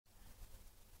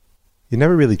You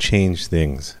never really change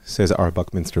things, says R.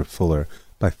 Buckminster Fuller,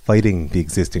 by fighting the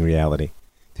existing reality.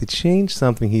 To change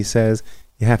something, he says,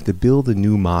 you have to build a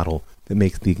new model that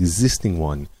makes the existing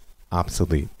one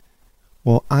obsolete.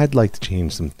 Well, I'd like to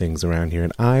change some things around here,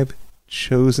 and I've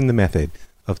chosen the method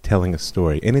of telling a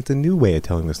story. And it's a new way of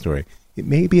telling the story. It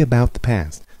may be about the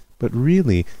past, but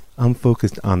really, I'm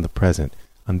focused on the present.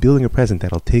 I'm building a present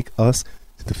that'll take us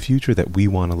to the future that we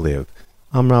want to live.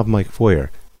 I'm Rob Mike Foyer,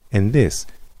 and this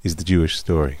is The Jewish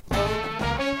Story.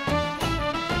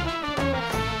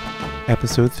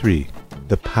 Episode 3,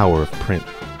 The Power of Print.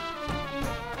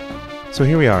 So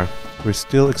here we are. We're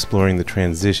still exploring the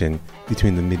transition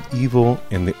between the medieval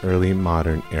and the early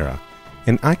modern era.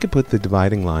 And I could put the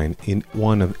dividing line in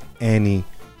one of any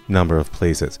number of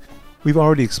places. We've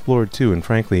already explored two, and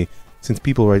frankly, since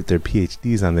people write their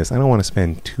PhDs on this, I don't want to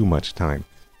spend too much time.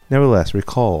 Nevertheless,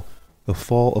 recall the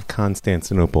fall of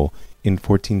Constantinople in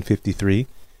 1453,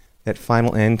 that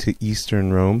final end to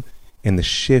Eastern Rome, and the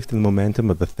shift in the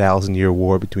momentum of the 1,000-year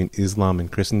war between Islam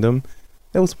and Christendom.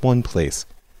 That was one place.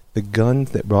 The guns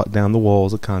that brought down the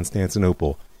walls of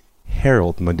Constantinople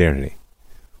herald modernity.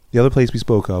 The other place we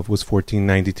spoke of was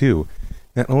 1492.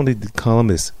 Not only did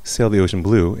Columbus sail the ocean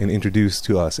blue and introduce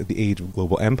to us at the age of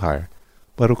global empire,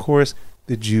 but of course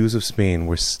the Jews of Spain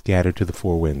were scattered to the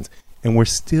four winds, and we're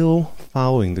still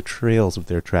following the trails of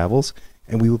their travels,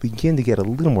 and we will begin to get a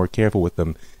little more careful with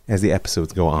them as the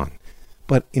episodes go on.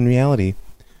 But in reality,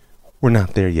 we're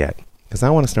not there yet, because I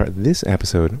want to start this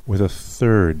episode with a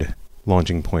third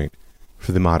launching point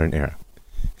for the modern era.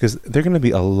 Because there are going to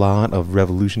be a lot of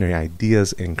revolutionary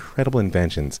ideas and incredible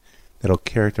inventions that'll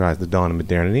characterize the dawn of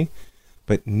modernity,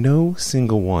 but no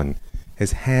single one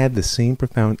has had the same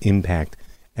profound impact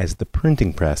as the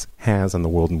printing press has on the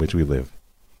world in which we live.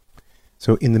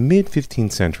 So in the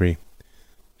mid-15th century,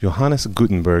 Johannes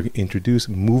Gutenberg introduced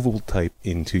movable type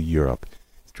into Europe.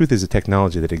 The truth is, a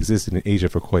technology that existed in Asia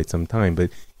for quite some time,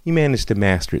 but he managed to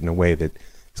master it in a way that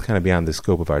is kind of beyond the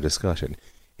scope of our discussion.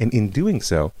 And in doing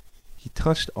so, he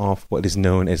touched off what is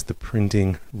known as the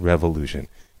printing revolution.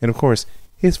 And of course,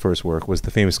 his first work was the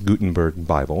famous Gutenberg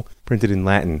Bible, printed in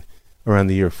Latin around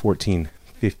the year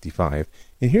 1455.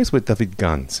 And here's what David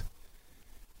Ganz,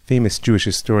 famous Jewish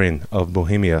historian of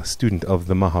Bohemia, student of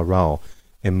the Maharal,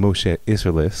 and Moshe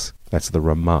Isserlis, that's the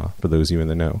Ramah for those of you in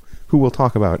the know, who we'll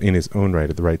talk about in his own right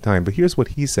at the right time. But here's what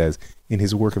he says in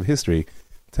his work of history,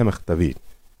 Tzemach David,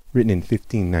 written in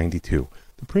 1592.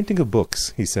 The printing of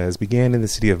books, he says, began in the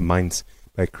city of Mainz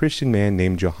by a Christian man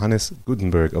named Johannes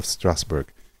Gutenberg of Strasbourg.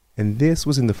 And this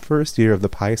was in the first year of the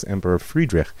pious emperor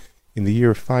Friedrich in the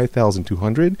year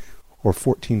 5200 or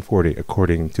 1440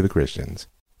 according to the Christians.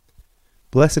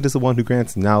 Blessed is the one who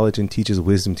grants knowledge and teaches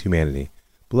wisdom to humanity.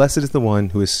 Blessed is the one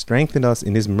who has strengthened us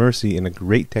in his mercy in a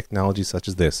great technology such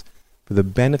as this, for the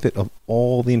benefit of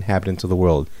all the inhabitants of the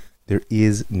world. There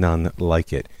is none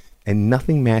like it, and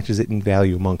nothing matches it in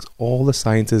value amongst all the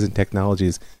sciences and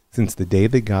technologies since the day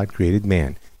that God created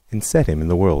man and set him in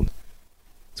the world.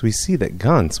 So we see that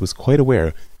Ganz was quite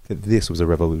aware that this was a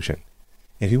revolution.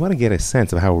 And if you want to get a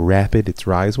sense of how rapid its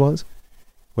rise was,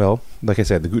 well, like I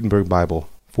said, the Gutenberg Bible,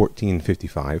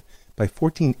 1455. By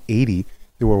 1480,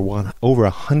 there were over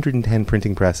 110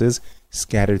 printing presses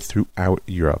scattered throughout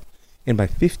Europe. And by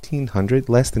 1500,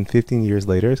 less than 15 years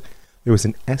later, there was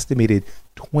an estimated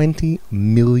 20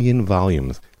 million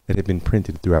volumes that had been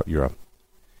printed throughout Europe.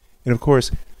 And of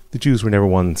course, the Jews were never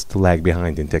ones to lag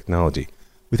behind in technology.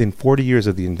 Within 40 years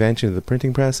of the invention of the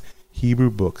printing press,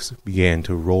 Hebrew books began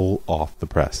to roll off the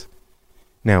press.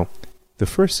 Now, the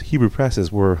first Hebrew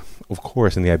presses were, of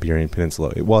course, in the Iberian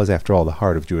Peninsula. It was, after all, the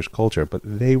heart of Jewish culture, but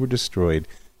they were destroyed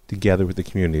together with the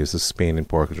communities of Spain and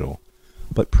Portugal.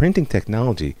 But printing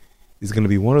technology is going to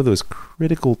be one of those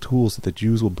critical tools that the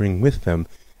Jews will bring with them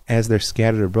as they're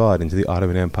scattered abroad into the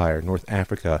Ottoman Empire, North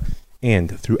Africa,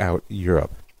 and throughout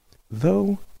Europe.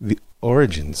 Though the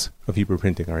origins of Hebrew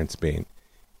printing are in Spain,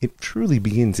 it truly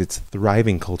begins its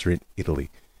thriving culture in Italy.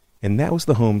 And that was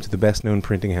the home to the best-known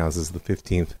printing houses of the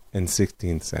 15th and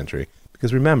 16th century.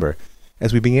 Because remember,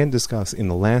 as we began to discuss in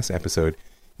the last episode,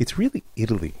 it's really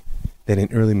Italy that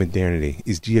in early modernity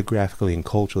is geographically and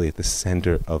culturally at the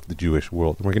center of the Jewish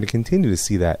world. And we're going to continue to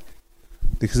see that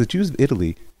because the Jews of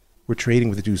Italy were trading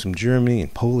with the Jews from Germany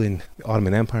and Poland, the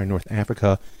Ottoman Empire, North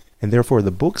Africa, and therefore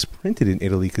the books printed in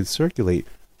Italy could circulate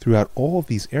throughout all of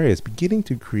these areas, beginning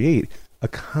to create a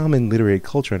common literary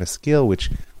culture on a scale which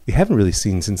we haven't really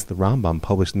seen since the Rambam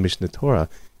published the Mishneh Torah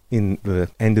in the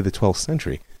end of the 12th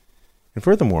century. And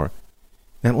furthermore,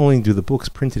 not only do the books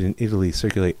printed in Italy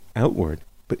circulate outward,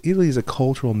 but Italy is a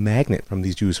cultural magnet from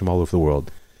these Jews from all over the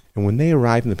world. And when they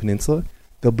arrive in the peninsula,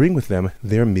 they'll bring with them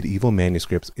their medieval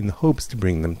manuscripts in the hopes to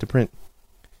bring them to print.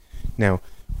 Now,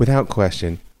 without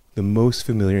question, the most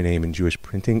familiar name in Jewish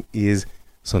printing is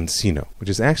Sonsino, which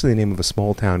is actually the name of a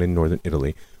small town in northern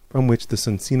Italy, from which the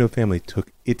Sonsino family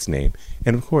took its name,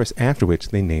 and of course after which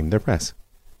they named their press.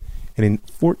 And in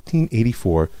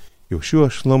 1484, Yoshua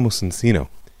Shlomo Sonsino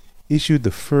issued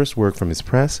the first work from his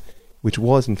press, which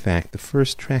was in fact the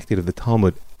first tractate of the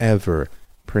Talmud ever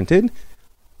printed,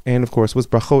 and of course was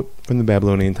Brachot from the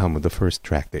Babylonian Talmud, the first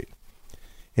tractate.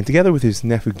 And together with his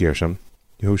nephew Gershom,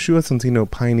 Yoshua Sonsino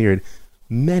pioneered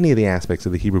many of the aspects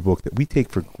of the Hebrew book that we take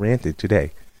for granted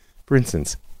today. For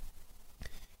instance,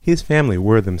 his family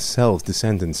were themselves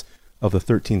descendants of the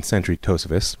 13th century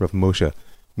Tosafos, Rav Moshe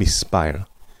Mispair,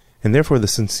 and therefore the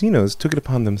Sonsinos took it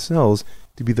upon themselves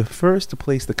to be the first to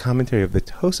place the commentary of the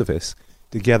Tosafos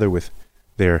together with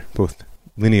their both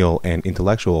lineal and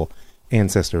intellectual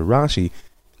ancestor Rashi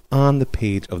on the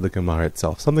page of the Gemara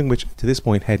itself, something which to this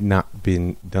point had not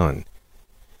been done.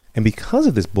 And because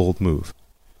of this bold move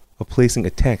of placing a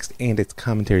text and its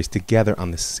commentaries together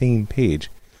on the same page,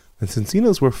 the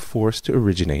Sonsinos were forced to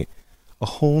originate a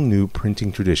whole new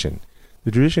printing tradition,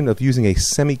 the tradition of using a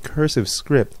semi-cursive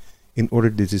script in order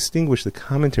to distinguish the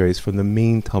commentaries from the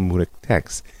main Talmudic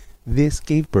texts. This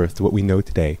gave birth to what we know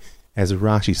today as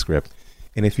Rashi script.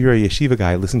 And if you're a yeshiva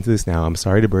guy, listen to this now. I'm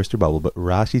sorry to burst your bubble, but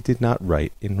Rashi did not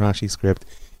write in Rashi script.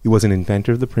 He was an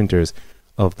inventor of the printers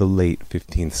of the late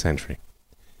 15th century.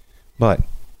 But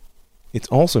it's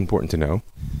also important to know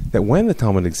that when the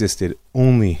Talmud existed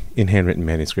only in handwritten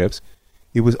manuscripts,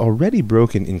 it was already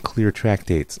broken in clear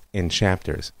tractates and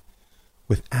chapters,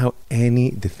 without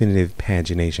any definitive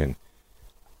pagination.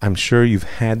 I'm sure you've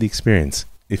had the experience,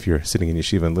 if you're sitting in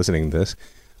yeshiva and listening to this,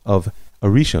 of a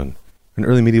Rishon, an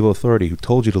early medieval authority who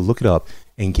told you to look it up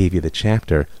and gave you the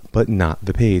chapter, but not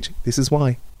the page. This is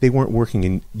why they weren't working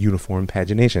in uniform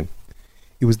pagination.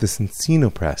 It was the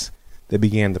Sonsino press that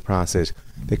began the process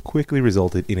that quickly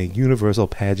resulted in a universal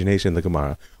pagination of the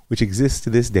Gemara, which exists to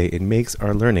this day and makes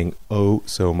our learning oh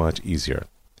so much easier.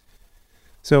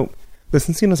 So, the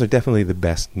Sonsinos are definitely the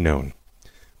best known.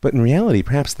 But in reality,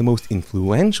 perhaps the most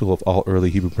influential of all early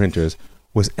Hebrew printers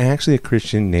was actually a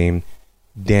Christian named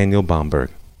Daniel Bomberg.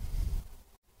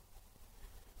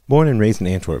 Born and raised in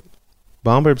Antwerp,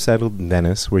 Bomberg settled in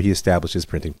Venice, where he established his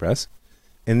printing press,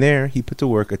 and there he put to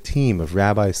work a team of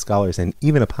rabbis, scholars, and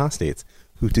even apostates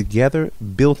who together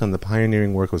built on the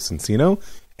pioneering work of Sonsino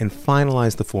and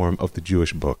finalized the form of the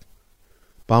Jewish book.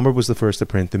 Bomberg was the first to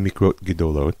print the Mikrot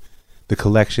Gedolot, the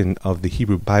collection of the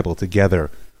Hebrew Bible together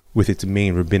with its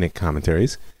main rabbinic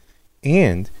commentaries,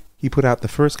 and he put out the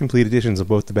first complete editions of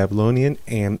both the Babylonian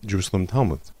and Jerusalem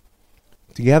Talmuds.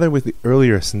 Together with the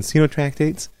earlier Sonsino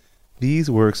tractates,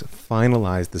 these works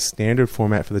finalized the standard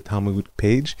format for the Talmudic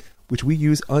page, which we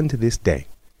use unto this day.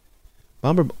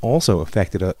 Bomberg also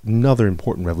effected another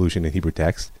important revolution in Hebrew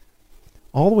text.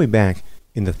 All the way back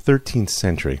in the 13th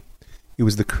century, it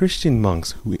was the Christian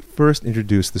monks who first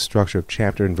introduced the structure of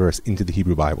chapter and verse into the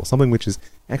Hebrew Bible, something which is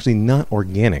actually not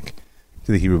organic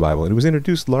to the Hebrew Bible. And it was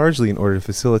introduced largely in order to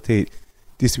facilitate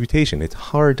disputation. It's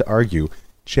hard to argue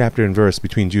chapter and verse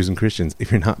between Jews and Christians if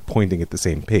you're not pointing at the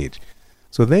same page.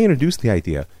 So they introduced the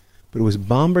idea, but it was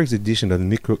Bomberg's edition of the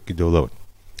Mikrot Gedolot,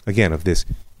 again, of this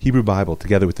Hebrew Bible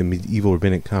together with the medieval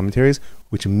rabbinic commentaries,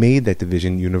 which made that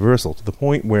division universal to the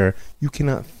point where you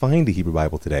cannot find a Hebrew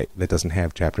Bible today that doesn't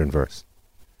have chapter and verse.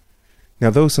 Now,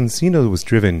 though Sonsino was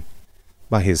driven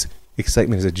by his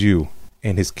excitement as a Jew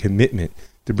and his commitment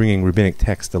to bringing rabbinic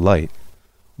texts to light,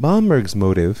 Bomberg's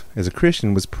motive as a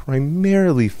Christian was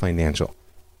primarily financial,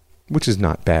 which is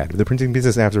not bad. The printing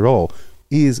business, after all,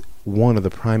 is one of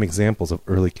the prime examples of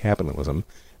early capitalism,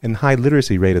 and the high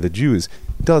literacy rate of the Jews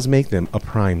does make them a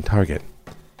prime target.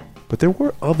 But there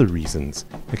were other reasons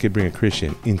that could bring a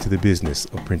Christian into the business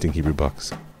of printing Hebrew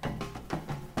books.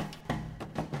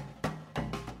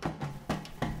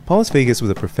 Paulus Vegas was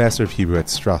a professor of Hebrew at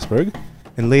Strasbourg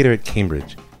and later at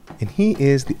Cambridge, and he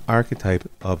is the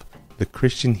archetype of the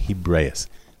Christian Hebraeus,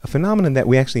 a phenomenon that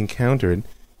we actually encountered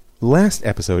last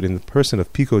episode in the person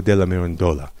of Pico della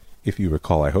Mirandola, if you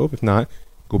recall, I hope. If not,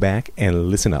 go back and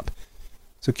listen up.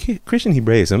 So Christian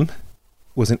Hebraism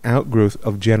was an outgrowth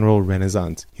of general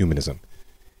Renaissance humanism.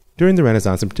 During the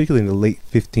Renaissance, and particularly in the late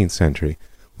 15th century,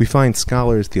 we find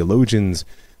scholars, theologians,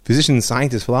 physicians,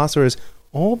 scientists, philosophers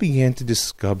all began to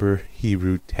discover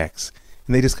Hebrew texts.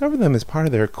 And they discovered them as part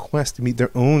of their quest to meet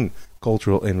their own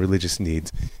cultural and religious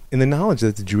needs, in the knowledge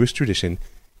that the Jewish tradition,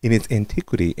 in its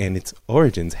antiquity and its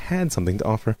origins, had something to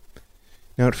offer.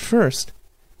 Now, at first,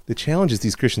 the challenges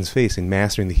these Christians faced in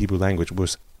mastering the Hebrew language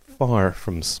was far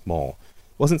from small.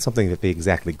 wasn't something that they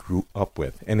exactly grew up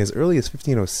with. And as early as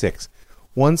 1506,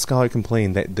 one scholar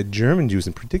complained that the German Jews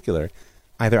in particular,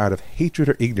 either out of hatred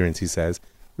or ignorance, he says,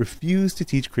 refused to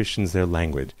teach Christians their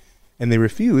language. And they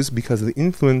refused because of the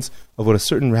influence of what a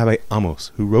certain Rabbi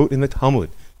Amos, who wrote in the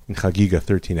Talmud, in Chagiga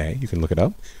 13a, you can look it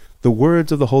up, the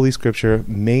words of the Holy Scripture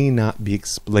may not be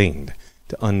explained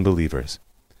to unbelievers.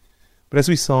 But as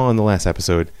we saw in the last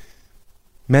episode,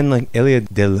 men like Elia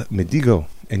del Medigo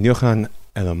and Yochanan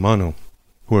Elamano,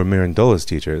 who were Mirandola's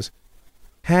teachers,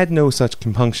 had no such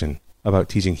compunction about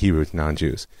teaching Hebrew to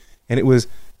non-Jews. And it was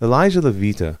Elijah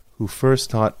Levita who first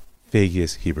taught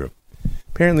Phagius Hebrew.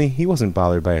 Apparently, he wasn't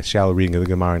bothered by a shallow reading of the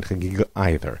Gemara and Chagiga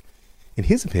either. In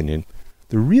his opinion,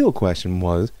 the real question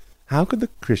was, how could the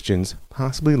Christians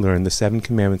possibly learn the 7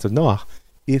 commandments of Noah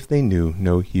if they knew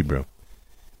no Hebrew?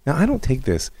 Now, I don't take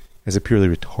this as a purely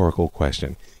rhetorical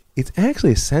question. It's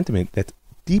actually a sentiment that's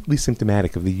deeply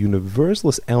symptomatic of the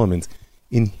universalist elements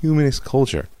in humanist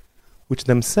culture, which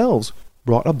themselves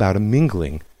brought about a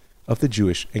mingling of the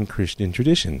Jewish and Christian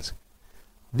traditions.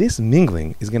 This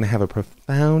mingling is going to have a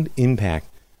profound impact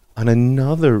on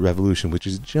another revolution which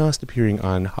is just appearing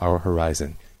on our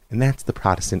horizon, and that's the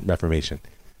Protestant Reformation.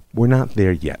 We're not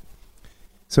there yet.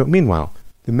 So meanwhile,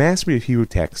 the mastery of Hebrew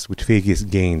texts, which Phagius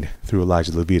gained through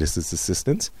Elijah Levitas'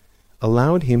 assistance,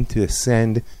 allowed him to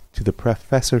ascend to the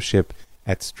professorship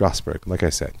at Strasbourg, like I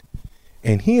said.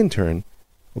 And he in turn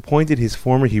appointed his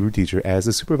former Hebrew teacher as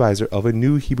the supervisor of a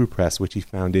new Hebrew press which he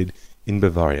founded in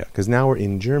Bavaria, because now we're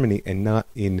in Germany and not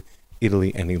in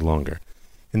Italy any longer.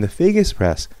 And the Phagius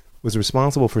press was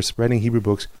responsible for spreading Hebrew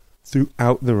books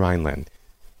throughout the Rhineland.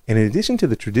 And in addition to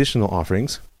the traditional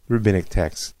offerings, rabbinic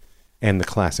texts, and the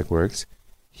classic works,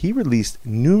 he released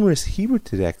numerous Hebrew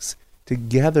texts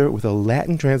together with a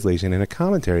Latin translation and a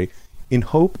commentary in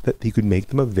hope that he could make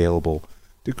them available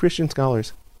to Christian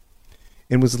scholars.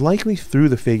 It was likely through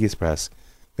the Phagius press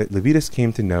that Levitas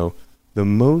came to know the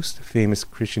most famous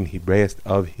Christian Hebraist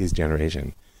of his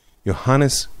generation,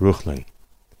 Johannes Reuchlin.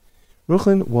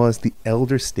 Reuchlin was the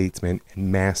elder statesman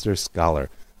and master scholar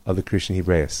of the Christian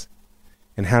Hebraists.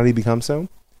 And how did he become so?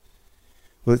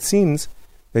 Well, it seems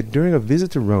that during a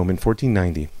visit to Rome in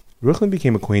 1490, Reuchlin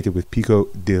became acquainted with Pico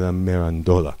della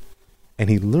Mirandola, and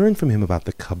he learned from him about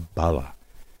the Kabbalah,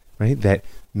 right? That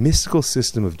mystical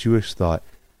system of Jewish thought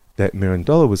that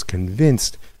Mirandola was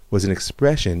convinced was an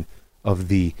expression of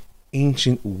the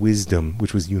ancient wisdom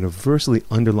which was universally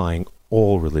underlying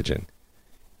all religion.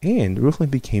 And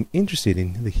Reuchlin became interested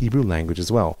in the Hebrew language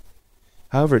as well.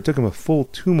 However, it took him a full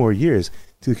 2 more years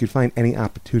till he could find any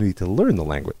opportunity to learn the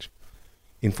language.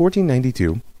 In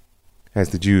 1492, as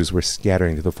the Jews were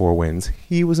scattering to the 4 winds,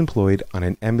 he was employed on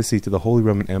an embassy to the Holy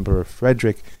Roman Emperor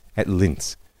Frederick at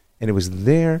Linz, and it was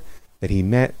there that he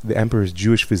met the emperor's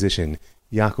Jewish physician,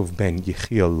 Yaakov ben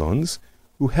Yechiel Lonz,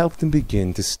 who helped him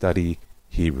begin to study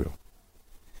Hebrew.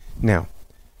 Now,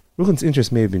 Reuchlin's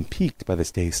interest may have been piqued by the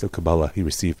taste of Kabbalah he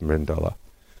received from Mirandola,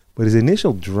 but his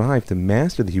initial drive to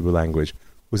master the Hebrew language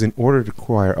was in order to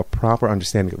acquire a proper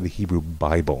understanding of the Hebrew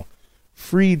Bible,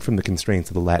 freed from the constraints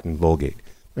of the Latin Vulgate.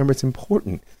 Remember, it's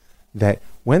important that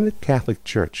when the Catholic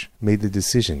Church made the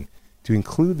decision to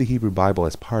include the Hebrew Bible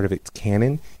as part of its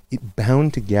canon, it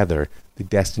bound together the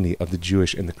destiny of the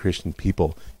Jewish and the Christian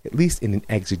people, at least in an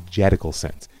exegetical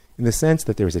sense, in the sense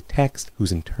that there is a text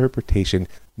whose interpretation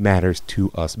matters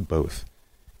to us both.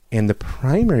 And the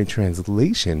primary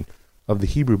translation of the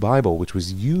Hebrew Bible, which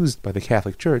was used by the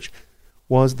Catholic Church,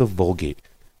 was the Vulgate.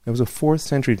 It was a 4th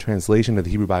century translation of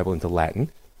the Hebrew Bible into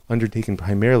Latin, undertaken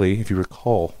primarily, if you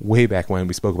recall, way back when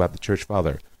we spoke about the church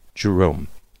father, Jerome.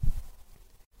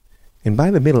 And by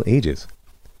the Middle Ages,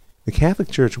 the Catholic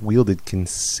Church wielded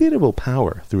considerable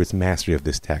power through its mastery of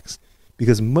this text,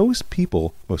 because most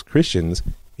people, most Christians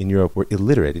in Europe were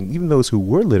illiterate, and even those who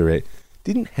were literate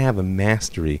didn't have a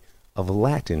mastery of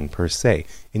Latin per se,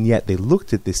 and yet they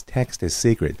looked at this text as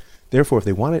sacred. Therefore, if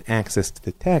they wanted access to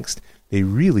the text, they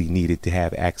really needed to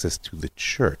have access to the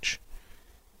church.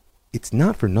 It's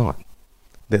not for naught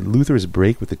that Luther's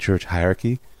break with the church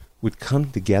hierarchy would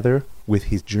come together with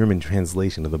his German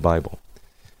translation of the Bible.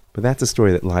 But that's a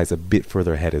story that lies a bit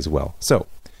further ahead as well. So,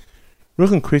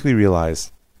 Reuchlin quickly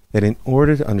realized that in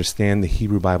order to understand the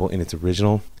Hebrew Bible in its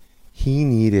original, he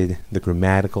needed the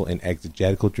grammatical and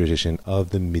exegetical tradition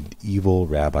of the medieval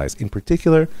rabbis, in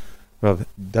particular Rav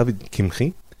David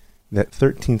Kimchi, that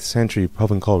 13th century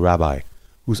Provençal rabbi,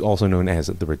 who's also known as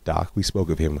the Radak. We spoke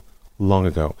of him long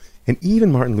ago. And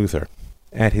even Martin Luther,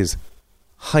 at his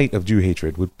height of Jew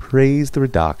hatred, would praise the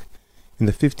Radak in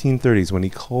the 1530s when he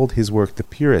called his work the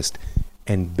purest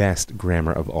and best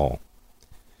grammar of all.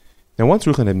 Now, once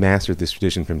Reuchlin had mastered this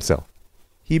tradition for himself,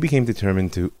 he became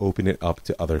determined to open it up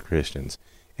to other Christians.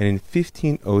 And in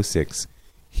 1506,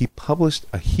 he published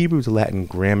a Hebrew to Latin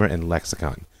grammar and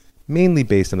lexicon, mainly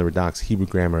based on the Radak Hebrew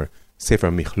grammar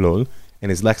Sefer Michlol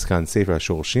and his lexicon Sefer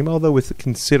HaShorshim, although with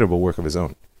considerable work of his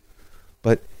own.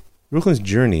 But Ruchen's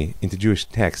journey into Jewish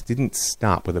texts didn't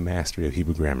stop with a mastery of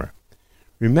Hebrew grammar.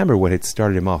 Remember what had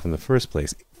started him off in the first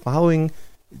place. Following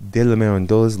de la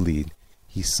Mirandol's lead,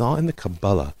 he saw in the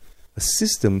Kabbalah a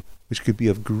system which could be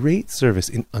of great service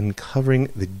in uncovering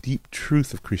the deep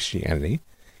truth of Christianity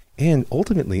and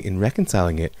ultimately in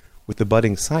reconciling it with the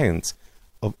budding science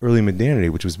of early modernity,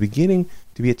 which was beginning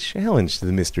to be a challenge to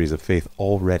the mysteries of faith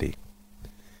already.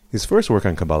 His first work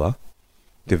on Kabbalah,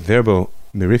 De Verbo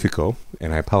Mirifico,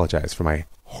 and I apologize for my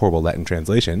horrible Latin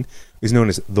translation, is known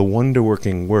as The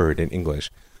Wonder-Working Word in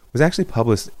English, was actually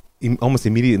published almost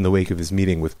immediately in the wake of his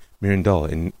meeting with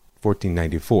Mirandol in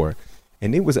 1494,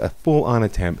 and it was a full-on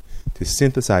attempt to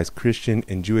synthesize Christian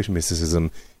and Jewish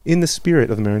mysticism in the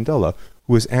spirit of Mirandola,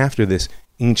 who was after this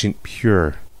ancient,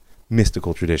 pure,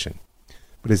 mystical tradition.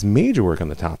 But his major work on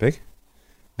the topic,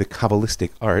 The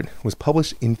Kabbalistic Art, was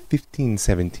published in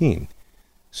 1517,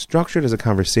 structured as a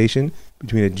conversation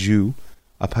between a Jew,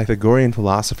 a Pythagorean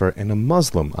philosopher, and a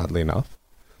Muslim, oddly enough.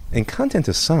 And content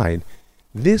aside,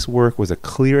 this work was a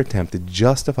clear attempt to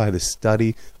justify the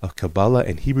study of Kabbalah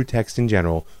and Hebrew text in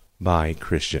general by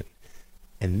Christian.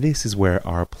 And this is where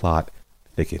our plot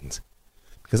thickens.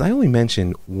 Because I only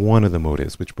mentioned one of the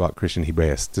motives which brought Christian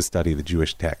Hebraists to study the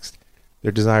Jewish text,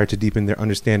 their desire to deepen their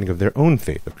understanding of their own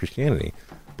faith of Christianity.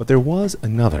 But there was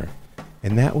another,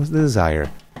 and that was the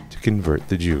desire to convert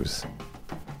the Jews.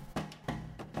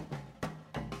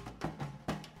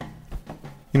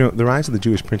 You know, the rise of the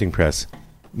Jewish printing press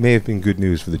may have been good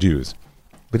news for the Jews,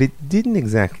 but it didn't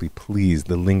exactly please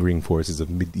the lingering forces of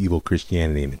medieval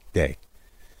Christianity in its day.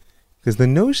 Because the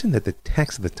notion that the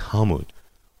text of the Talmud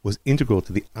was integral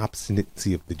to the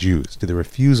obstinacy of the Jews, to the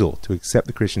refusal to accept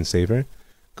the Christian Savior,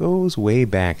 goes way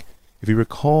back. If you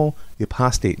recall the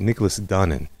apostate Nicholas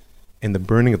Donin and the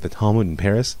burning of the Talmud in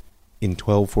Paris in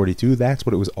 1242, that's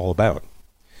what it was all about.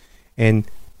 And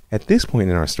at this point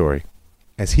in our story,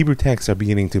 as Hebrew texts are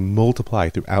beginning to multiply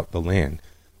throughout the land,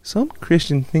 some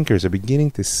Christian thinkers are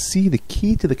beginning to see the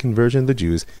key to the conversion of the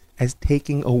Jews as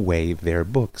taking away their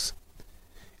books.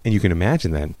 And you can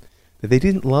imagine then that they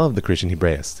didn't love the Christian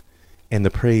Hebraists and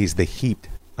the praise they heaped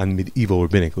on medieval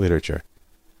rabbinic literature.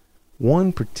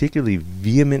 One particularly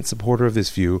vehement supporter of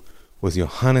this view was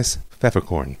Johannes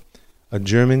Pfefferkorn, a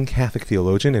German Catholic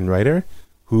theologian and writer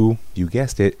who, you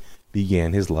guessed it,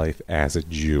 began his life as a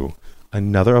Jew.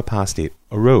 Another apostate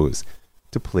arose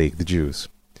to plague the Jews.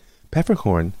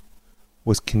 Pfefferkorn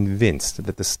was convinced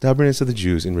that the stubbornness of the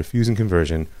Jews in refusing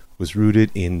conversion was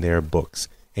rooted in their books,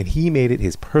 and he made it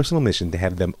his personal mission to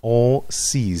have them all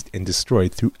seized and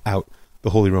destroyed throughout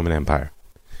the Holy Roman Empire.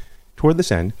 Toward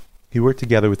this end, he worked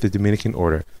together with the Dominican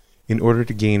order in order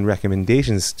to gain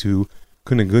recommendations to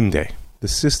Kunigunde, the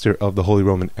sister of the Holy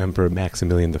Roman Emperor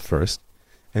Maximilian I,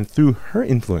 and through her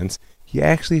influence, he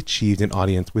actually achieved an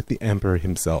audience with the emperor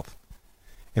himself.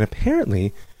 And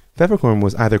apparently, Pfefferkorn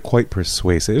was either quite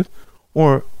persuasive,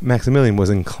 or Maximilian was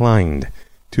inclined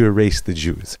to erase the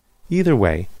Jews. Either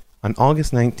way, on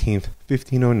August 19th,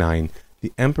 1509,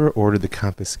 the emperor ordered the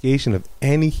confiscation of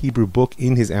any Hebrew book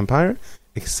in his empire,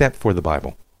 except for the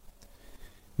Bible.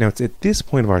 Now, it's at this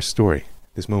point of our story,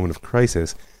 this moment of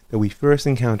crisis, that we first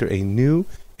encounter a new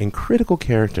and critical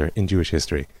character in Jewish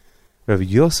history, Rav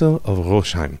Yosef of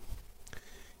Rosheim.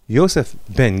 Yosef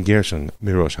ben Gershon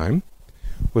Mirosheim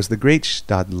was the great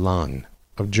Stadlan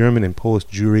of German and Polish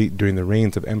Jewry during the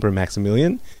reigns of Emperor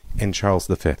Maximilian and Charles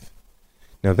V.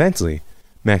 Now, eventually,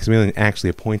 Maximilian actually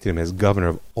appointed him as governor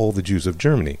of all the Jews of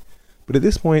Germany, but at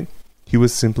this point, he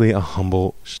was simply a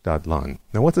humble Stadlan.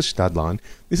 Now, what's a Stadlan?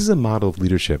 This is a model of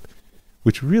leadership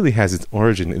which really has its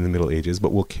origin in the Middle Ages,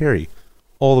 but will carry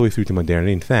all the way through to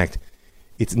modernity. In fact,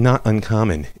 it's not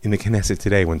uncommon in the Knesset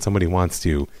today when somebody wants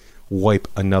to wipe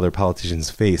another politician's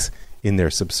face in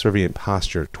their subservient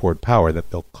posture toward power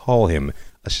that they'll call him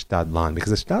a Stadlan,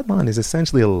 because a Stadlan is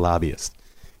essentially a lobbyist.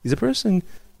 He's a person,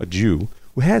 a Jew,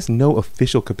 who has no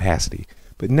official capacity,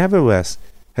 but nevertheless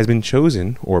has been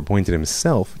chosen or appointed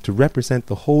himself to represent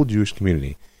the whole Jewish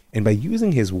community. And by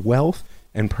using his wealth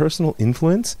and personal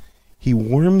influence, he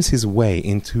worms his way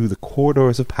into the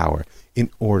corridors of power in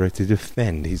order to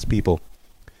defend his people.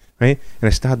 Right? And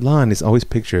a Stadlan is always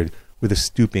pictured with a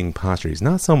stooping posture. He's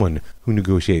not someone who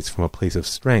negotiates from a place of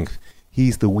strength.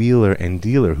 He's the wheeler and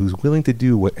dealer who's willing to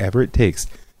do whatever it takes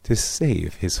to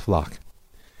save his flock.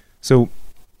 So,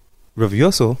 Rav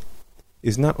Yosel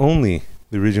is not only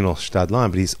the original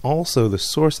Stadlan, but he's also the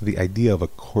source of the idea of a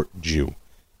court Jew.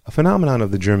 a phenomenon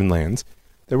of the German lands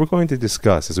that we're going to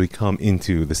discuss as we come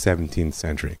into the 17th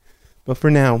century. But for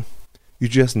now, you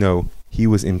just know he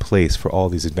was in place for all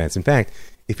these events. In fact,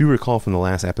 if you recall from the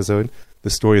last episode, the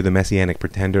story of the messianic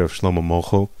pretender of Shlomo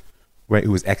Mocho, right,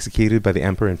 who was executed by the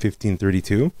emperor in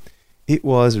 1532, it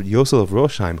was Yosel of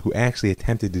Rosheim who actually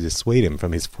attempted to dissuade him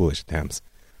from his foolish attempts.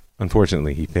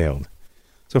 Unfortunately, he failed.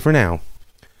 So for now,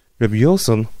 Rabbi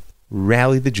Yosel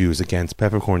rallied the Jews against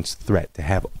Pfefferkorn's threat to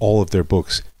have all of their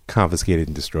books confiscated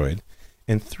and destroyed,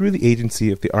 and through the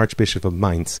agency of the Archbishop of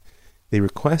Mainz, they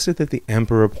requested that the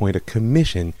emperor appoint a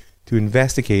commission to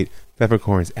investigate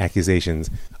Pfefferkorn's accusations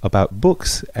about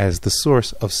books as the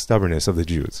source of stubbornness of the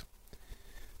Jews.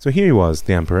 So here he was,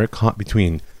 the emperor, caught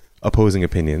between opposing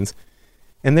opinions,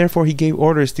 and therefore he gave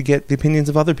orders to get the opinions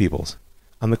of other peoples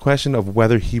on the question of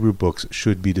whether Hebrew books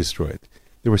should be destroyed.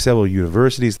 There were several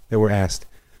universities that were asked.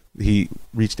 He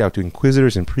reached out to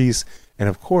inquisitors and priests, and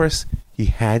of course, he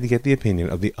had to get the opinion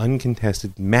of the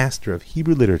uncontested master of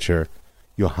Hebrew literature,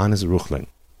 Johannes Reuchlin.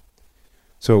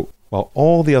 So, while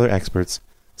all the other experts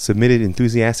submitted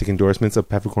enthusiastic endorsements of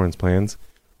Pfefferkorn's plans,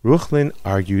 Reuchlin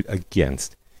argued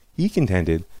against. He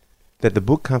contended that the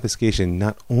book confiscation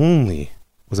not only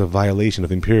was a violation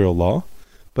of imperial law,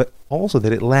 but also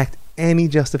that it lacked any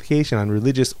justification on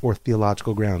religious or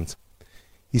theological grounds.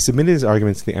 He submitted his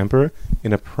arguments to the emperor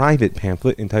in a private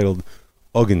pamphlet entitled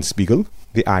Augenspiegel,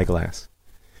 the eyeglass.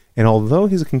 And although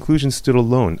his conclusions stood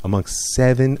alone amongst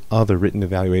 7 other written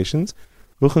evaluations,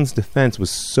 Reuchlin's defense was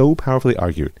so powerfully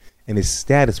argued, and his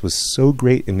status was so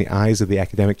great in the eyes of the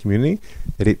academic community,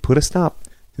 that it put a stop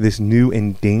to this new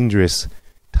and dangerous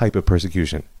type of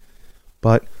persecution.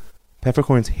 But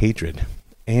Pfefferkorn's hatred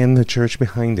and the church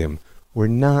behind him were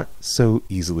not so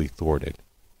easily thwarted.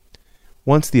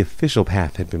 Once the official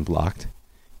path had been blocked,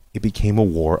 it became a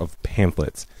war of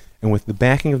pamphlets, and with the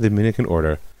backing of the Dominican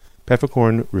order,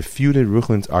 Pfefferkorn refuted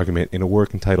Reuchlin's argument in a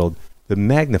work entitled The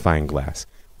Magnifying Glass,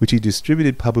 which he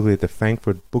distributed publicly at the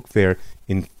Frankfurt Book Fair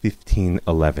in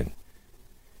 1511.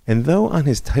 And though on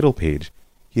his title page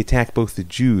he attacked both the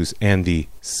Jews and the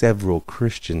several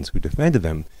Christians who defended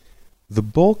them, the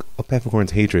bulk of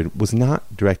Pfefferkorn's hatred was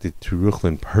not directed to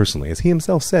Reuchlin personally. As he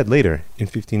himself said later in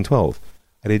 1512,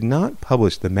 I did not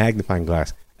publish The Magnifying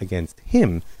Glass against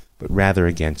him, but rather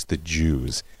against the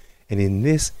Jews. And in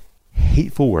this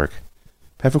hateful work,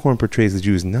 Pfefferkorn portrays the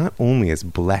Jews not only as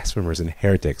blasphemers and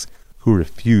heretics who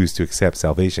refuse to accept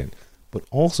salvation, but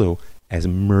also as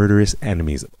murderous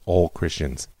enemies of all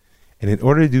Christians. And in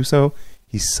order to do so,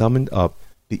 he summoned up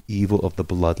the evil of the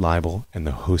blood libel and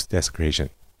the host desecration.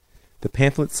 The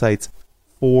pamphlet cites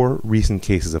 4 recent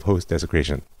cases of host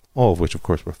desecration, all of which of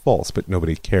course were false, but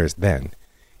nobody cares then.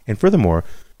 And furthermore,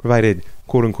 provided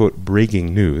quote-unquote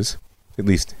breaking news, at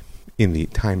least in the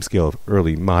time scale of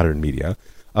early modern media,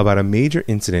 about a major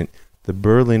incident, the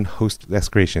Berlin host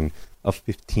desecration of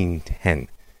 1510.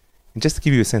 And just to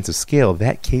give you a sense of scale,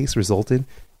 that case resulted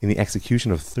in the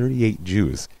execution of 38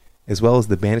 Jews, as well as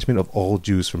the banishment of all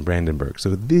Jews from Brandenburg.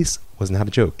 So this was not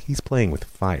a joke. He's playing with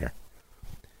fire.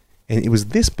 And it was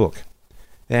this book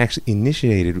that actually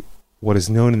initiated what is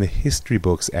known in the history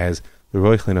books as the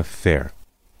Reuchlin Affair.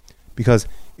 Because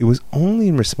it was only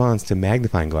in response to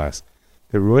Magnifying Glass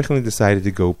that Reuchlin decided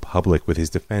to go public with his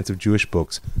defense of Jewish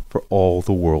books for all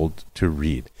the world to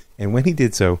read. And when he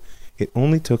did so, it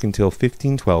only took until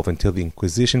 1512 until the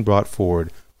Inquisition brought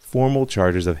forward formal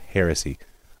charges of heresy,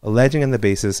 alleging on the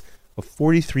basis of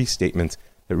 43 statements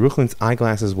that Reuchlin's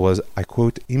eyeglasses was, I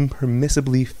quote,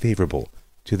 impermissibly favorable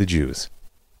to the Jews.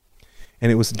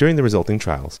 And it was during the resulting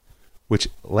trials, which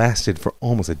lasted for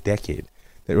almost a decade,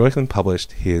 that Reuchlin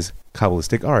published his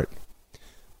Kabbalistic art.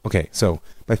 Okay, so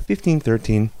by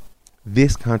 1513,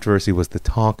 this controversy was the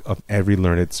talk of every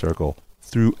learned circle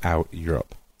throughout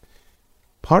Europe.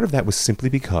 Part of that was simply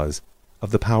because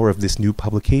of the power of this new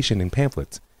publication in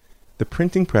pamphlets. The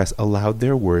printing press allowed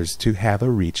their words to have a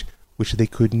reach which they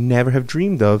could never have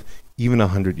dreamed of even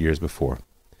 100 years before.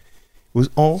 It was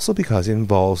also because it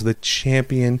involves the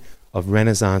champion of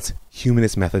Renaissance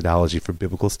humanist methodology for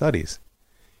biblical studies,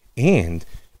 and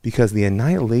because the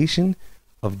annihilation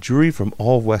of Jewry from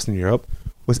all of Western Europe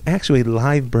was actually a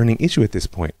live burning issue at this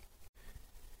point.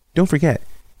 Don't forget,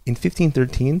 in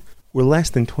 1513, we're less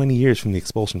than 20 years from the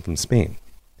expulsion from Spain.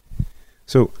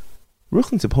 So,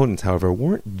 Reuchlin's opponents, however,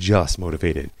 weren't just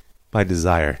motivated by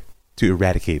desire to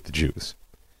eradicate the Jews.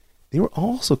 They were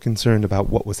also concerned about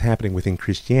what was happening within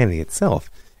Christianity itself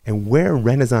and where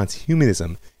Renaissance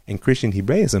humanism and Christian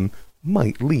Hebraism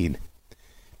might lead.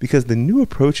 Because the new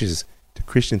approaches to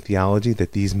Christian theology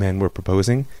that these men were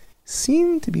proposing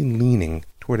seemed to be leaning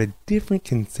toward a different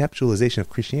conceptualization of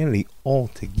Christianity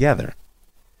altogether.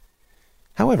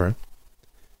 However,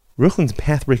 Reuchlin's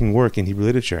path-breaking work in Hebrew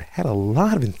literature had a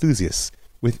lot of enthusiasts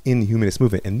within the humanist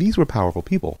movement, and these were powerful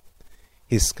people.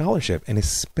 His scholarship, and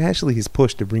especially his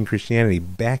push to bring Christianity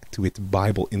back to its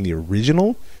Bible in the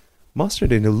original,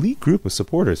 mustered an elite group of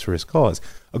supporters for his cause,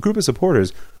 a group of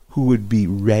supporters who would be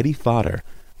ready fodder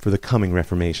for the coming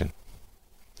Reformation.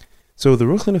 So the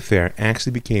Reuchlin affair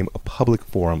actually became a public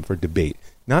forum for debate,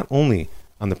 not only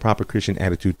on the proper Christian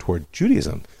attitude toward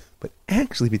Judaism, but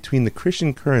actually between the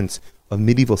Christian currents of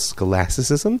medieval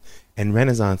scholasticism and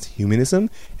Renaissance humanism,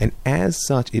 and as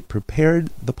such it prepared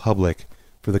the public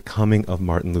for the coming of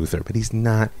Martin Luther. But he's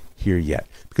not here yet,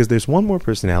 because there's one more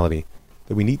personality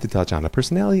that we need to touch on, a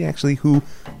personality actually who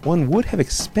one would have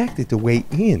expected to weigh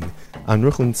in on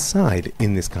Reuchlin's side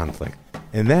in this conflict,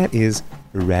 and that is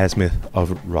Erasmus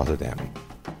of Rotterdam.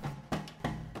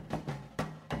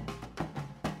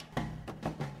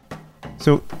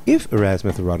 So if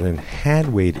Erasmus of Rotterdam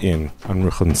had weighed in on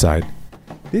Reuchlin's side,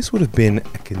 this would have been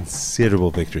a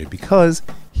considerable victory, because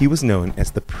he was known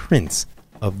as the Prince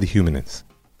of the Humanists.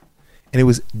 And it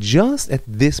was just at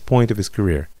this point of his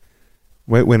career,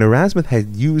 when Erasmus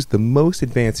had used the most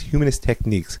advanced humanist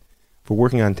techniques for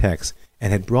working on texts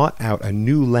and had brought out a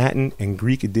new Latin and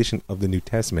Greek edition of the New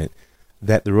Testament,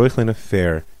 that the Reuchlin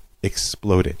affair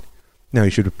exploded. Now, you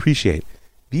should appreciate,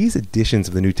 these editions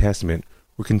of the New Testament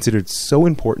were considered so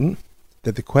important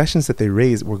that the questions that they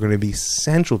raised were going to be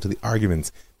central to the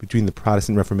arguments between the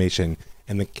Protestant Reformation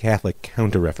and the Catholic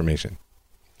Counter-Reformation.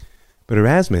 But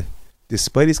Erasmus,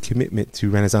 despite his commitment to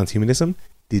Renaissance humanism,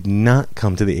 did not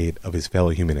come to the aid of his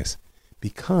fellow humanists,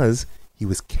 because he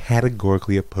was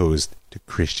categorically opposed to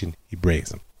Christian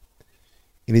Hebraism.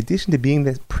 In addition to being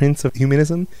the Prince of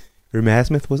Humanism,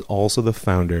 Erasmus was also the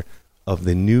founder of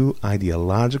the new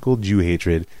ideological Jew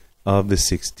hatred of the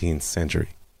 16th century.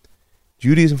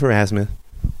 Judaism for Erasmus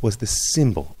was the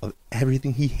symbol of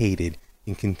everything he hated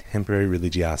in contemporary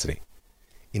religiosity.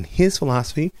 In his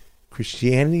philosophy,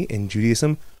 Christianity and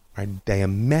Judaism are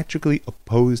diametrically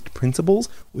opposed principles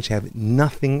which have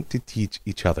nothing to teach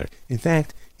each other. In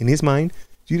fact, in his mind,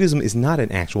 Judaism is not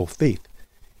an actual faith.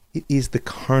 It is the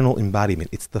carnal embodiment.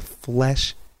 It's the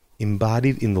flesh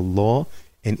embodied in the law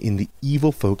and in the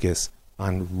evil focus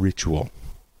on ritual.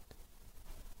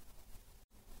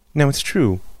 Now, it's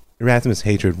true, Erasmus'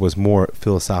 hatred was more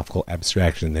philosophical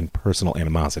abstraction than personal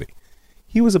animosity.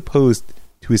 He was opposed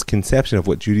to his conception of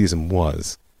what Judaism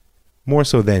was, more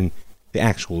so than the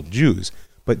actual Jews,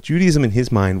 but Judaism in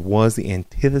his mind was the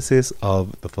antithesis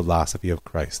of the philosophy of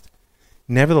Christ.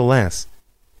 Nevertheless,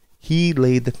 he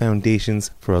laid the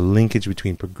foundations for a linkage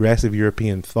between progressive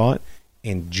European thought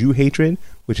and Jew hatred,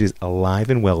 which is alive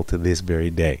and well to this very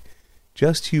day.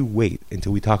 Just you wait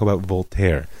until we talk about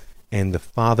Voltaire and the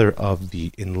father of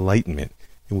the Enlightenment,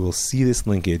 and we'll see this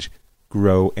linkage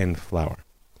grow and flower.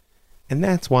 And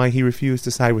that's why he refused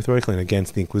to side with Reuchlin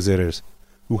against the Inquisitors,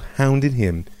 who hounded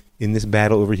him in this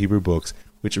battle over Hebrew books,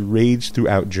 which raged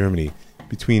throughout Germany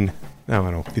between,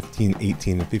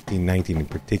 1518 and 1519 in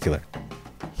particular.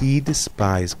 He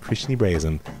despised Christian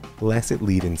Hebraism, lest it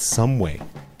lead in some way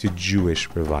to Jewish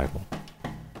revival.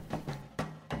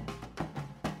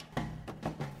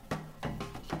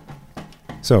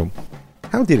 So,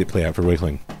 how did it play out for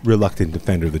Reuchlin, reluctant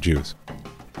defender of the Jews?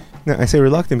 Now, I say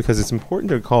reluctant because it's important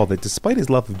to recall that despite his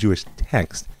love of Jewish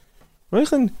text,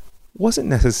 Reuchlin wasn't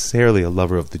necessarily a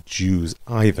lover of the Jews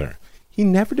either. He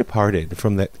never departed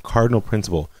from that cardinal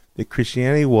principle that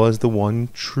Christianity was the one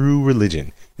true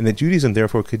religion, and that Judaism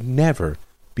therefore could never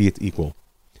be its equal.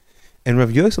 And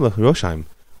Rav Yosef Rosheim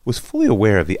was fully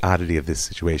aware of the oddity of this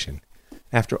situation.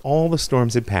 After all the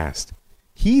storms had passed,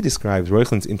 he describes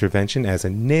Reuchlin's intervention as a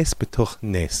nes betuch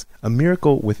nes, a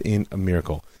miracle within a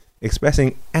miracle,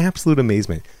 expressing absolute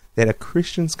amazement that a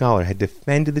Christian scholar had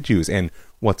defended the Jews and,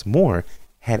 what's more,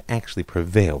 had actually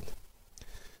prevailed.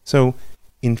 So,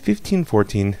 in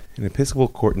 1514, an episcopal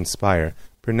court in Speyer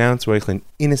pronounced Reuchlin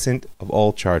innocent of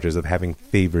all charges of having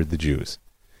favored the Jews.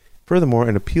 Furthermore,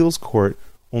 an appeals court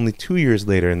only 2 years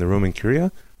later in the Roman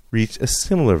Curia reached a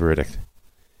similar verdict.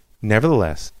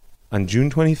 Nevertheless, on June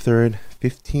 23,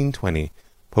 1520,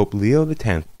 Pope Leo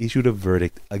X issued a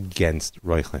verdict against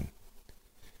Reuchlin.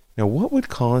 Now, what would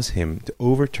cause him to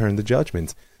overturn the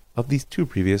judgments of these two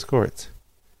previous courts?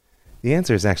 The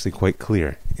answer is actually quite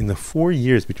clear. In the 4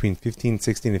 years between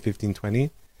 1516 and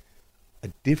 1520, a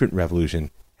different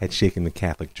revolution had shaken the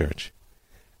Catholic Church.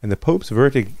 And the Pope's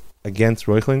verdict against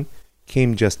Reuchlin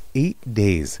came just 8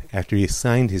 days after he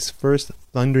signed his first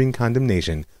thundering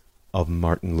condemnation of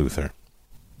Martin Luther.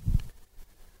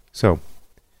 So,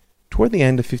 toward the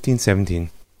end of 1517,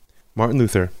 Martin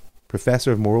Luther,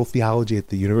 professor of moral theology at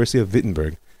the University of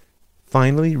Wittenberg,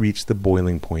 finally reached the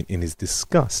boiling point in his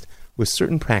disgust with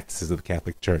certain practices of the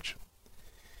Catholic Church.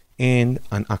 And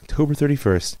on October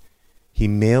 31st, he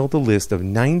mailed a list of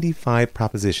 95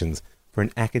 propositions for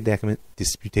an academic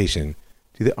disputation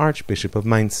to the Archbishop of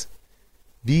Mainz.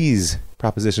 These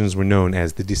propositions were known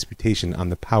as the Disputation on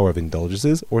the Power of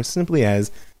Indulgences, or simply as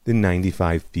the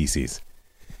 95 Theses.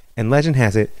 And legend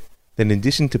has it that in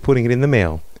addition to putting it in the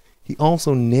mail, he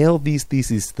also nailed these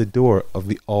theses to the door of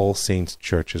the All Saints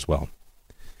Church as well.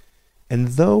 And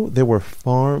though there were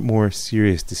far more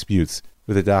serious disputes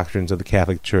with the doctrines of the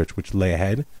Catholic Church which lay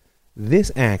ahead,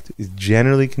 this act is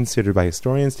generally considered by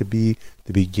historians to be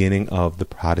the beginning of the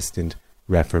Protestant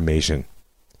Reformation.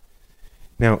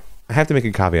 Now, I have to make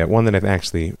a caveat, one that I've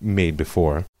actually made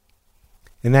before,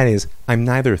 and that is, I'm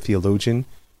neither a theologian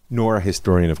nor a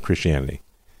historian of Christianity.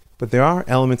 But there are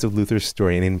elements of Luther's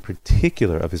story, and in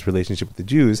particular of his relationship with the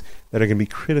Jews, that are going to be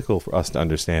critical for us to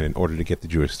understand in order to get the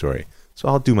Jewish story. So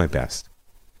I'll do my best.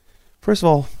 First of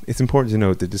all, it's important to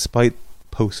note that despite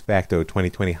post-facto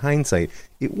 2020 hindsight,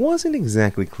 it wasn't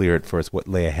exactly clear at first what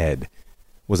lay ahead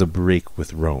was a break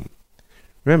with Rome.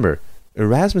 Remember,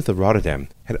 Erasmus of Rotterdam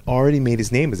had already made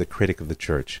his name as a critic of the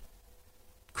Church,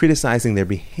 criticizing their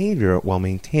behavior while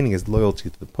maintaining his loyalty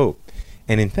to the Pope.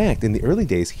 And in fact, in the early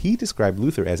days, he described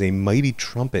Luther as a mighty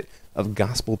trumpet of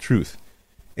gospel truth,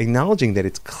 acknowledging that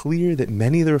it's clear that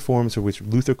many of the reforms for which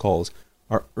Luther calls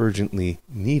are urgently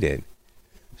needed.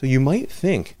 So you might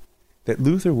think that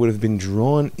Luther would have been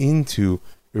drawn into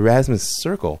Erasmus'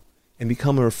 circle and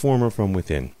become a reformer from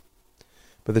within.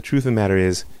 But the truth of the matter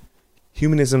is,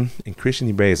 humanism and Christian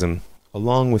Hebraism,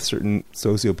 along with certain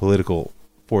socio-political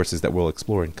forces that we'll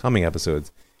explore in coming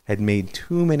episodes, had made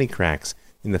too many cracks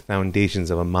in the foundations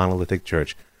of a monolithic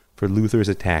church for Luther's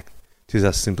attack to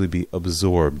thus simply be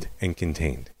absorbed and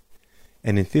contained.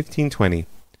 And in 1520,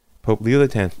 Pope Leo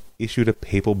X issued a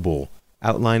papal bull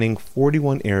outlining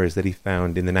 41 errors that he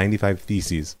found in the 95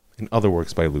 Theses and other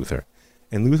works by Luther,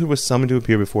 and Luther was summoned to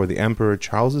appear before the Emperor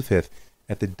Charles V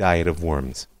at the Diet of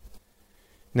Worms.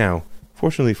 Now,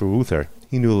 fortunately for Luther,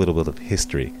 he knew a little bit of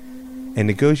history, and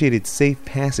negotiated safe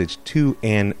passage to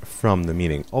and from the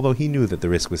meeting, although he knew that the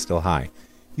risk was still high.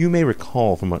 You may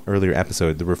recall from an earlier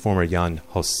episode the reformer Jan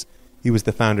Hus. He was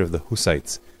the founder of the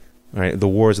Hussites. Right, the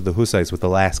Wars of the Hussites was the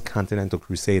last continental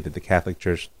crusade that the Catholic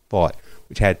Church fought,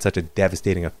 which had such a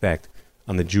devastating effect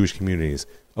on the Jewish communities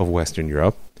of Western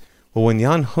Europe. Well, when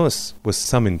Jan Hus was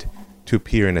summoned to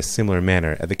appear in a similar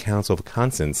manner at the Council of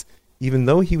Constance, even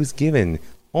though he was given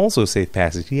also safe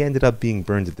passage, he ended up being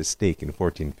burned at the stake in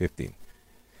 1415.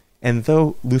 And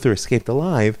though Luther escaped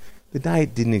alive, the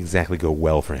Diet didn't exactly go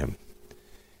well for him.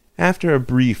 After a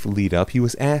brief lead-up, he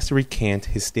was asked to recant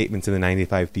his statements in the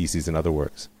 95 Theses and other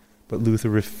works, but Luther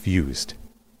refused.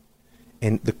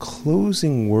 And the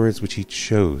closing words which he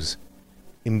chose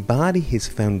embody his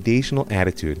foundational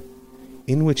attitude,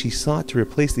 in which he sought to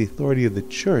replace the authority of the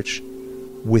Church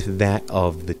with that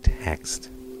of the text.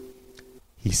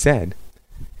 He said,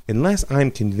 "Unless I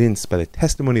am convinced by the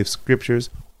testimony of Scriptures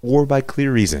or by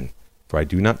clear reason, for I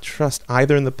do not trust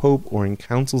either in the Pope or in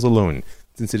councils alone,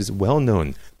 since it is well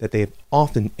known that they have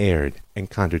often erred and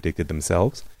contradicted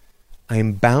themselves, I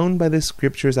am bound by the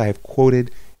Scriptures I have quoted,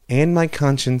 and my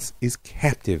conscience is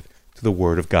captive to the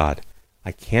Word of God.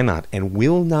 I cannot and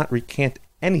will not recant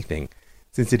anything,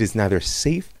 since it is neither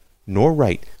safe nor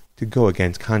right to go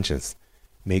against conscience.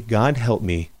 May God help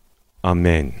me.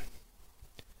 Amen."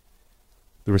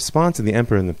 The response of the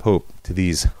Emperor and the Pope to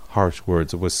these harsh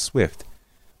words was swift,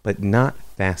 but not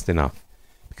fast enough,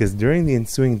 because during the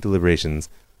ensuing deliberations,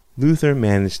 Luther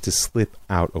managed to slip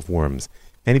out of Worms.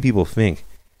 Many people think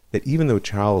that even though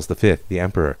Charles V, the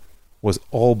Emperor, was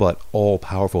all but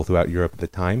all-powerful throughout Europe at the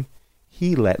time,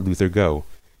 he let Luther go,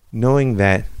 knowing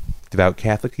that, devout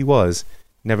Catholic he was,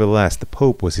 nevertheless the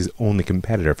Pope was his only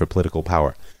competitor for political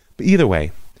power. But either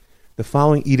way, the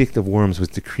following Edict of Worms was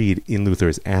decreed in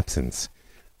Luther's absence.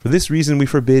 "For this reason we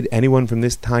forbid anyone from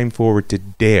this time forward to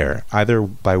dare, either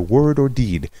by word or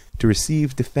deed, to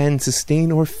receive, defend,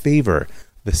 sustain, or favor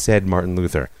the said Martin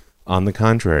Luther. On the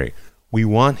contrary, we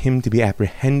want him to be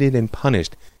apprehended and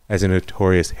punished as a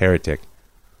notorious heretic.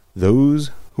 Those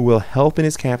who will help in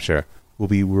his capture will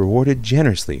be rewarded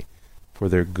generously for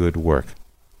their good work."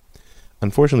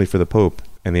 Unfortunately for the Pope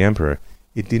and the Emperor,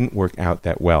 it didn't work out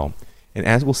that well. And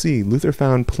as we'll see, Luther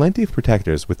found plenty of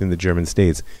protectors within the German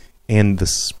states, and the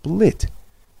split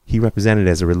he represented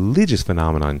as a religious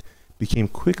phenomenon became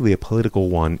quickly a political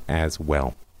one as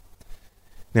well.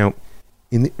 Now,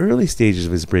 in the early stages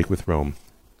of his break with Rome,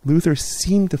 Luther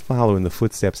seemed to follow in the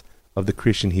footsteps of the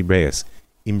Christian Hebraeus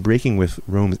in breaking with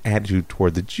Rome's attitude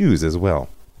toward the Jews as well.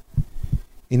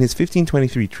 In his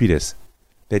 1523 treatise,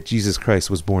 that Jesus Christ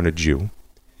was born a Jew,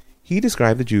 he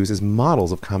described the Jews as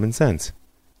models of common sense.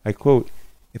 I quote,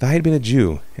 "If I had been a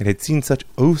Jew and had seen such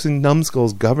oafs and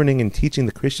numbskulls governing and teaching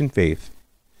the Christian faith,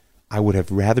 I would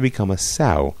have rather become a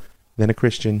sow than a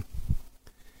Christian."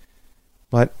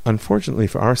 But unfortunately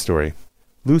for our story,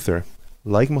 Luther,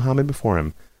 like Muhammad before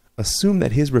him, assumed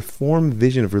that his reformed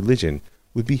vision of religion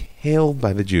would be hailed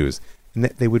by the Jews and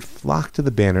that they would flock to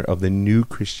the banner of the new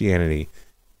Christianity,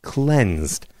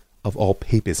 cleansed of all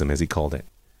papism, as he called it.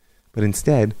 But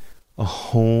instead, a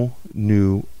whole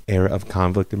new era of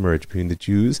conflict emerged between the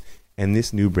Jews and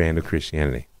this new brand of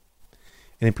Christianity.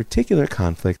 And in particular,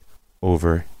 conflict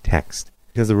over text.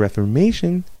 Because the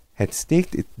Reformation had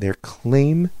staked their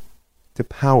claim to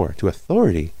power, to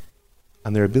authority,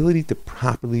 on their ability to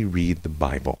properly read the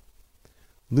Bible.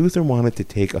 Luther wanted to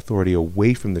take authority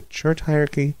away from the church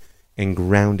hierarchy and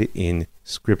ground it in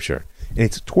Scripture. And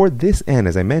it's toward this end,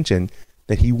 as I mentioned,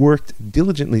 that he worked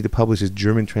diligently to publish his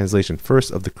German translation,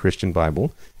 first of the Christian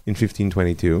Bible in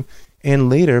 1522, and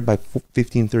later, by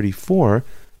 1534,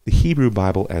 the Hebrew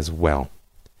Bible as well.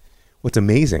 What's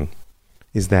amazing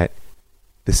is that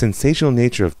the sensational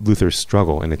nature of Luther's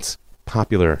struggle and its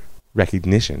popular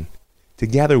recognition,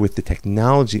 together with the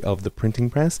technology of the printing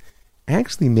press,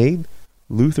 actually made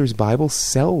Luther's Bible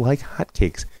sell like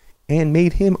hotcakes and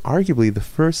made him arguably the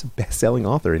first best-selling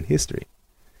author in history.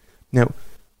 Now,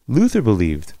 Luther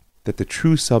believed that the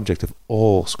true subject of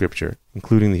all Scripture,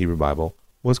 including the Hebrew Bible,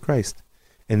 was Christ,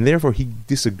 and therefore he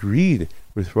disagreed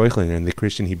with Reuchlin and the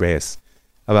Christian Hebraists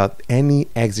about any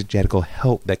exegetical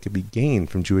help that could be gained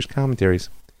from Jewish commentaries.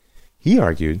 He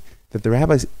argued that the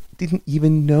rabbis didn't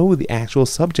even know the actual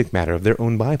subject matter of their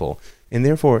own Bible, and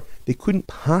therefore they couldn't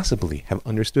possibly have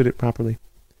understood it properly.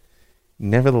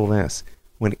 Nevertheless,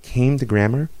 when it came to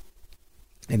grammar,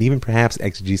 and even perhaps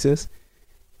exegesis,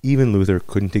 even Luther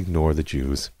couldn't ignore the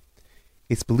Jews.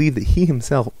 It's believed that he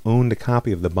himself owned a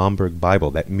copy of the Bamberg Bible,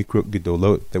 that Mikrot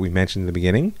Gedolot that we mentioned in the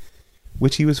beginning,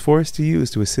 which he was forced to use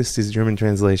to assist his German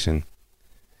translation.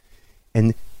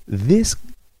 And this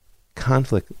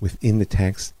conflict within the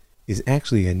text is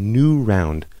actually a new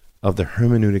round of the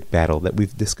hermeneutic battle that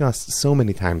we've discussed so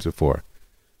many times before.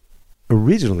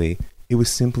 Originally, it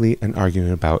was simply an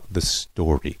argument about the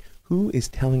story. Who is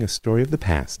telling a story of the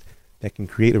past that can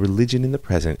create a religion in the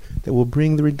present that will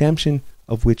bring the redemption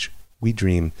of which we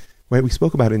dream? Right? We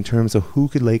spoke about it in terms of who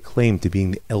could lay claim to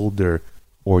being the elder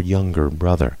or younger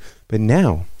brother. But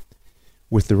now,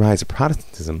 with the rise of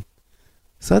Protestantism,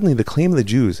 suddenly the claim of the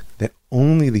Jews that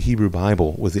only the Hebrew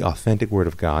Bible was the authentic word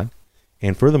of God,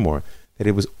 and furthermore, that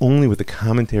it was only with the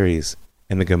commentaries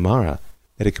and the Gemara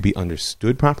that it could be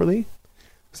understood properly,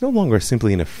 was no longer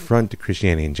simply an affront to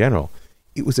Christianity in general.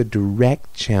 It was a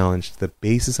direct challenge to the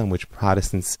basis on which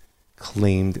Protestants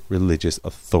claimed religious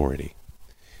authority.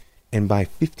 And by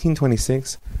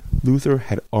 1526, Luther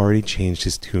had already changed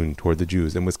his tune toward the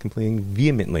Jews and was complaining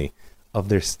vehemently of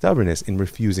their stubbornness in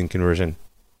refusing conversion.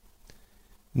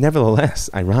 Nevertheless,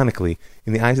 ironically,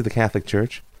 in the eyes of the Catholic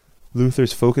Church,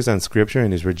 Luther's focus on Scripture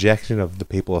and his rejection of the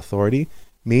papal authority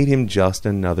made him just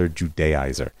another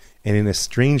Judaizer. And in a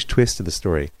strange twist to the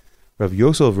story, Rav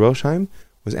Yosel of Rosheim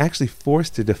was actually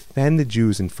forced to defend the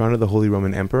Jews in front of the Holy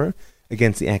Roman Emperor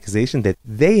against the accusation that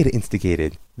they had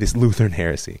instigated this Lutheran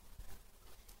heresy.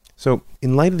 So,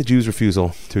 in light of the Jews'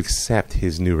 refusal to accept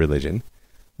his new religion,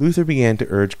 Luther began to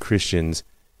urge Christians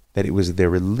that it was their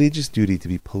religious duty to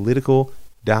be political,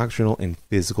 doctrinal, and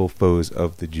physical foes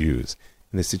of the Jews.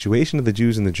 And the situation of the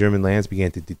Jews in the German lands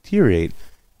began to deteriorate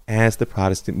as the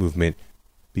Protestant movement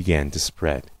began to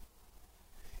spread.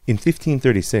 In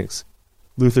 1536,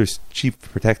 Luther's chief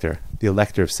protector, the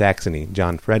Elector of Saxony,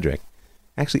 John Frederick,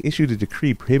 actually issued a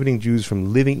decree prohibiting Jews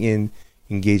from living in,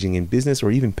 engaging in business,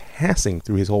 or even passing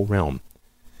through his whole realm.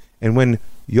 And when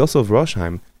Yosef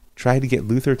Rosheim tried to get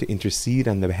Luther to intercede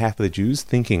on the behalf of the Jews,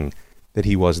 thinking that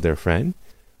he was their friend,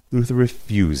 Luther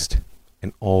refused,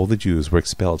 and all the Jews were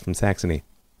expelled from Saxony.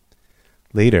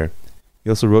 Later, he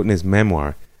also wrote in his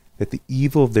memoir that the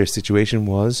evil of their situation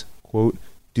was, quote,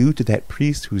 due to that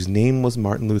priest whose name was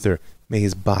Martin Luther, may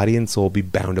his body and soul be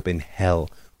bound up in hell,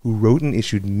 who wrote and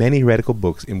issued many heretical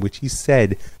books in which he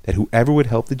said that whoever would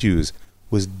help the Jews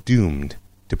was doomed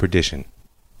to perdition.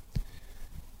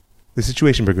 The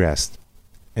situation progressed,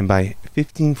 and by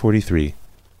 1543,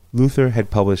 Luther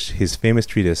had published his famous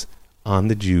treatise on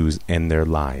the Jews and their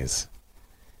lies.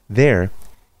 There,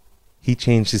 he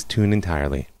changed his tune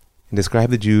entirely and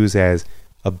described the Jews as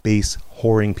a base,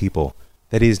 whoring people,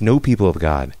 that is, no people of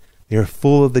God. They are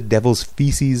full of the devil's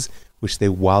feces, which they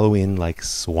wallow in like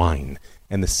swine,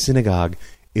 and the synagogue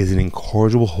is an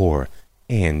incorrigible whore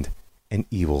and an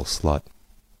evil slut.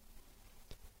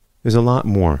 There's a lot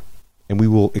more, and we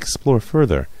will explore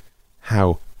further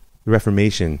how the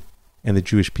Reformation and the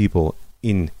Jewish people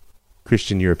in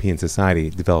Christian European society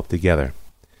developed together.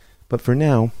 But for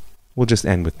now, we'll just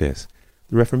end with this.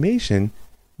 The Reformation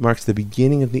marks the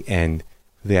beginning of the end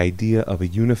for the idea of a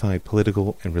unified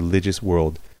political and religious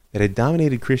world that had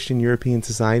dominated Christian European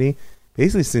society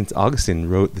basically since Augustine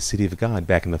wrote The City of God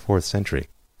back in the 4th century.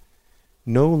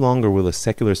 No longer will the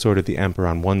secular sword of the emperor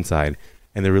on one side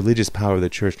and the religious power of the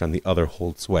church on the other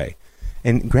hold sway.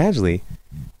 And gradually,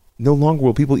 no longer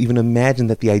will people even imagine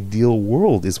that the ideal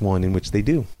world is one in which they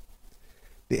do.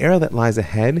 The era that lies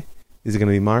ahead is going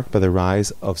to be marked by the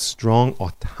rise of strong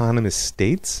autonomous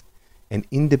states and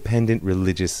independent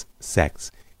religious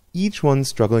sects, each one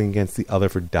struggling against the other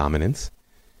for dominance,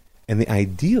 and the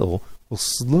ideal will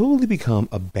slowly become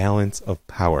a balance of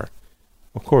power.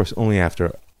 Of course, only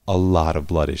after a lot of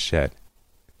blood is shed.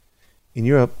 In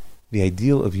Europe, the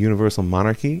ideal of universal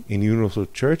monarchy and universal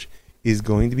church is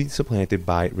going to be supplanted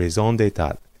by raison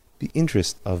d'etat, the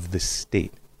interest of the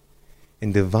state.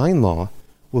 And divine law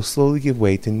will slowly give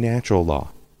way to natural law.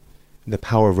 The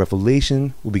power of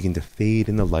revelation will begin to fade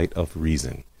in the light of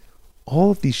reason.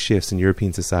 All of these shifts in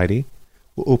European society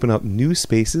will open up new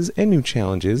spaces and new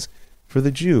challenges for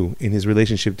the Jew in his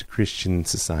relationship to Christian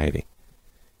society.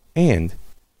 And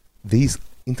these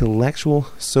intellectual,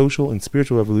 social, and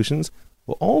spiritual revolutions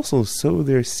will also sow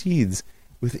their seeds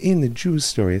within the Jews'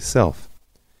 story itself.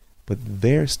 But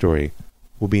their story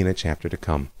will be in a chapter to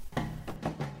come.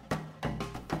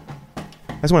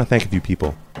 I just want to thank a few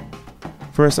people.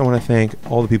 First, I want to thank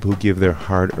all the people who give their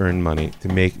hard-earned money to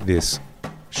make this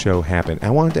show happen. I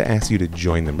wanted to ask you to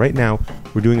join them. Right now,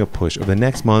 we're doing a push. Over the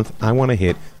next month, I want to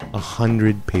hit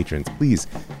 100 patrons. Please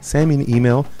send me an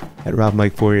email at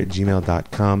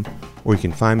robmikefoyer@gmail.com, or you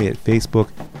can find me at Facebook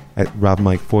at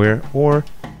robmikefoyer, or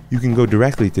you can go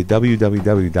directly to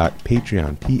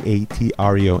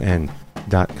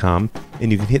www.patreon.com,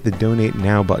 and you can hit the Donate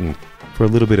Now button for a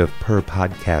little bit of per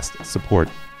podcast support.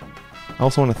 I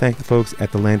also want to thank the folks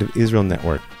at the Land of Israel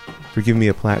Network for giving me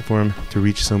a platform to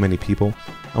reach so many people.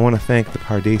 I want to thank the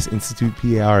Pardes Institute,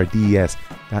 pardes.org.il,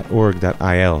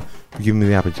 for giving me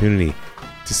the opportunity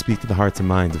to speak to the hearts and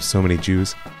minds of so many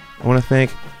Jews. I want to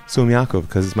thank Som Yaakov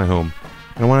because it's my home.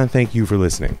 And I want to thank you for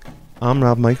listening. I'm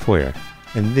Rob Mike Foyer,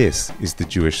 and this is The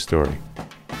Jewish Story.